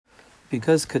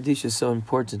Because kaddish is so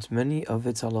important, many of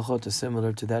its halachot are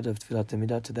similar to that of Tefillat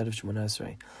Amidah, to that of Shemona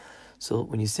Esrei. So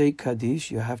when you say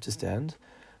kaddish, you have to stand,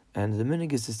 and the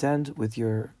minhag is to stand with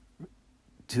your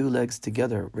two legs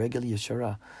together, regel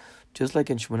yeshara. Just like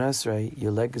in Shemona Esrei,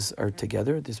 your legs are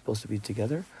together, they're supposed to be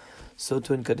together. So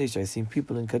too in kaddish, I've seen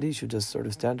people in kaddish who just sort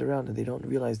of stand around and they don't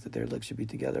realize that their legs should be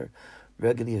together,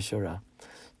 regel yeshara.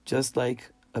 Just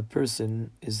like a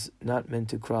person is not meant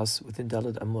to cross within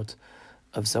Daled Amot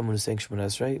of someone who's saying Shemona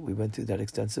Esrei, we went through that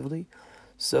extensively.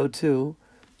 So too,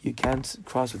 you can't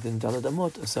cross within Daled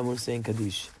Amot of someone who's saying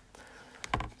Kaddish.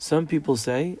 Some people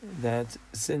say that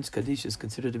since Kaddish is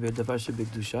considered to be a davar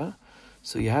shebikdusha,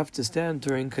 so you have to stand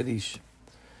during Kaddish,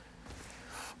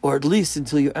 or at least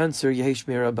until you answer Yehi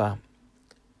Shmei Rabbah.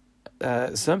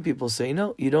 Some people say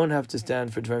no, you don't have to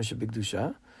stand for davar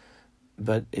shebikdusha,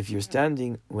 but if you're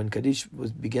standing when Kaddish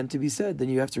began to be said, then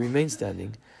you have to remain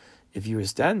standing. If you're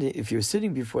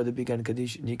sitting before the began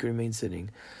Kaddish, you can remain sitting.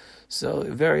 So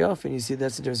very often you see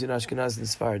that's the difference between Ashkenaz and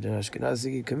Sfarad. In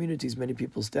Ashkenazi communities, many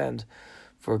people stand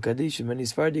for Kaddish. In many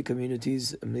Sephardi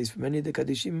communities, at least many of the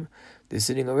Kaddishim, they're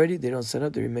sitting already, they don't stand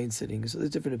up, they remain sitting. So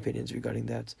there's different opinions regarding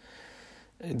that.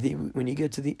 When you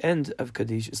get to the end of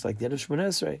Kaddish, it's like the end of Shemona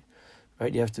Esrei,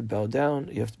 right? You have to bow down,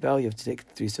 you have to take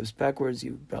 3 steps backwards,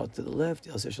 you bow to the left,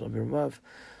 Yaseh Shalom Birmav,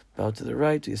 bow to the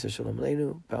right, Yaseh Shalom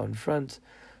Leinu, bow in front,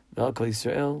 V'al Kol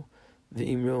Yisrael,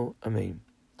 V'imru Amen.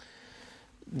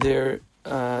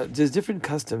 There's different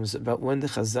customs about when the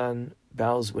Chazan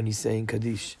bows when he's saying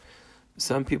Kaddish.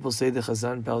 Some people say the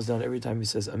Chazan bows down every time he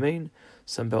says Amen.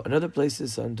 Some bow in other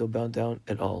places, some don't bow down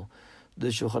at all. The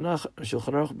Shulchan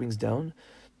Aruch brings down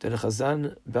that the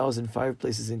Chazan bows in 5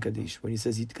 places in Kaddish. When he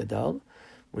says Yit Gadal,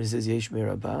 when he says Yehi Shmei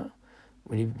Rabbah,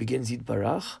 when he begins Yit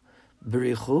Barach,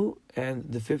 Berichu,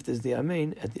 and the 5th is the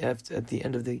Amen at the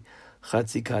end of the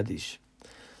Chatzi Kaddish.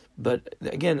 But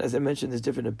again, as I mentioned, there's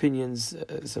different opinions.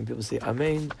 Some people say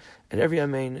Amen, and every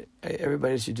Amen,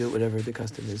 everybody should do whatever the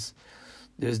custom is.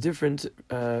 There's different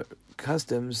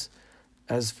customs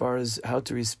as far as how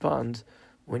to respond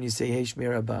when you say Yehi Shmei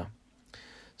Rabbah.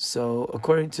 So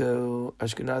according to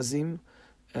Ashkenazim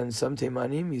and some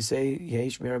Teimanim, you say Yehi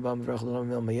Shmei Rabbah Mevarach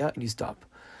L'Olam El Maya, and you stop.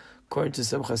 According to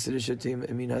some Hasidic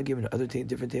minhagim and other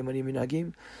different Teimanim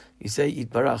minhagim, you say Yit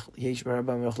Barach, Yehi Shmei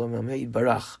Rabbah Mevarach L'Olam El Maya, Yit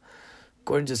Barach.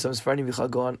 According to some Sephardim, you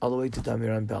go on all the way to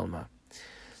Damiran Balma.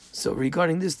 So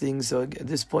regarding this thing, so at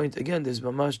this point, again, there's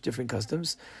mamash different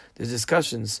customs. There's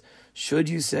discussions. Should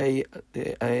you say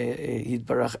Yit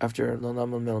Barach after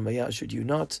L'Olam El Maya? Should you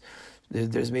not?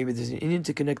 There's an Indian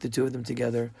to connect the two of them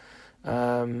together.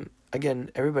 Again,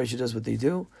 everybody should do what they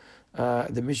do.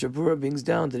 The Mishnah Berurah brings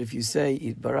down that if you say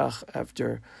Yit Barach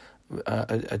after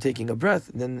taking a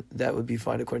breath, then that would be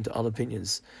fine according to all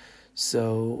opinions.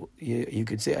 So you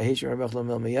could say Yehi Shmei Rabbah L'Olam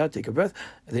El Maya, take a breath,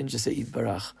 and then just say Yit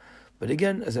Barach. But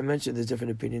again, as I mentioned, there's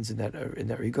different opinions in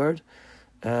that regard.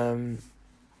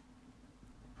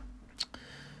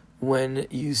 When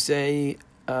you say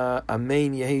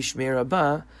Amen Yehi Shmei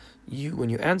Rabbah, when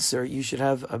you answer, you should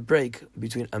have a break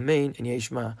between Amen and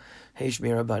Yehi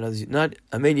Shmei Rabbah. Not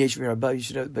Amen Yehi Shmei Rabbah, you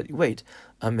should have, but wait,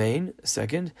 Amen,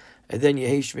 second, and then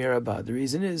Yehi Shmei Rabbah. The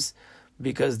reason is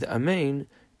because the Amen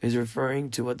is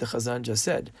referring to what the Chazan just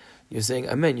said. You're saying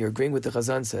Amen, you're agreeing with the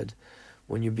Chazan said.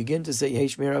 When you begin to say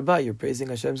Yehi Shmei Rabbah, you're praising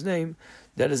Hashem's name.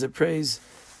 That is a praise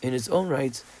in its own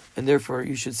right, and therefore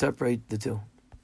you should separate the two.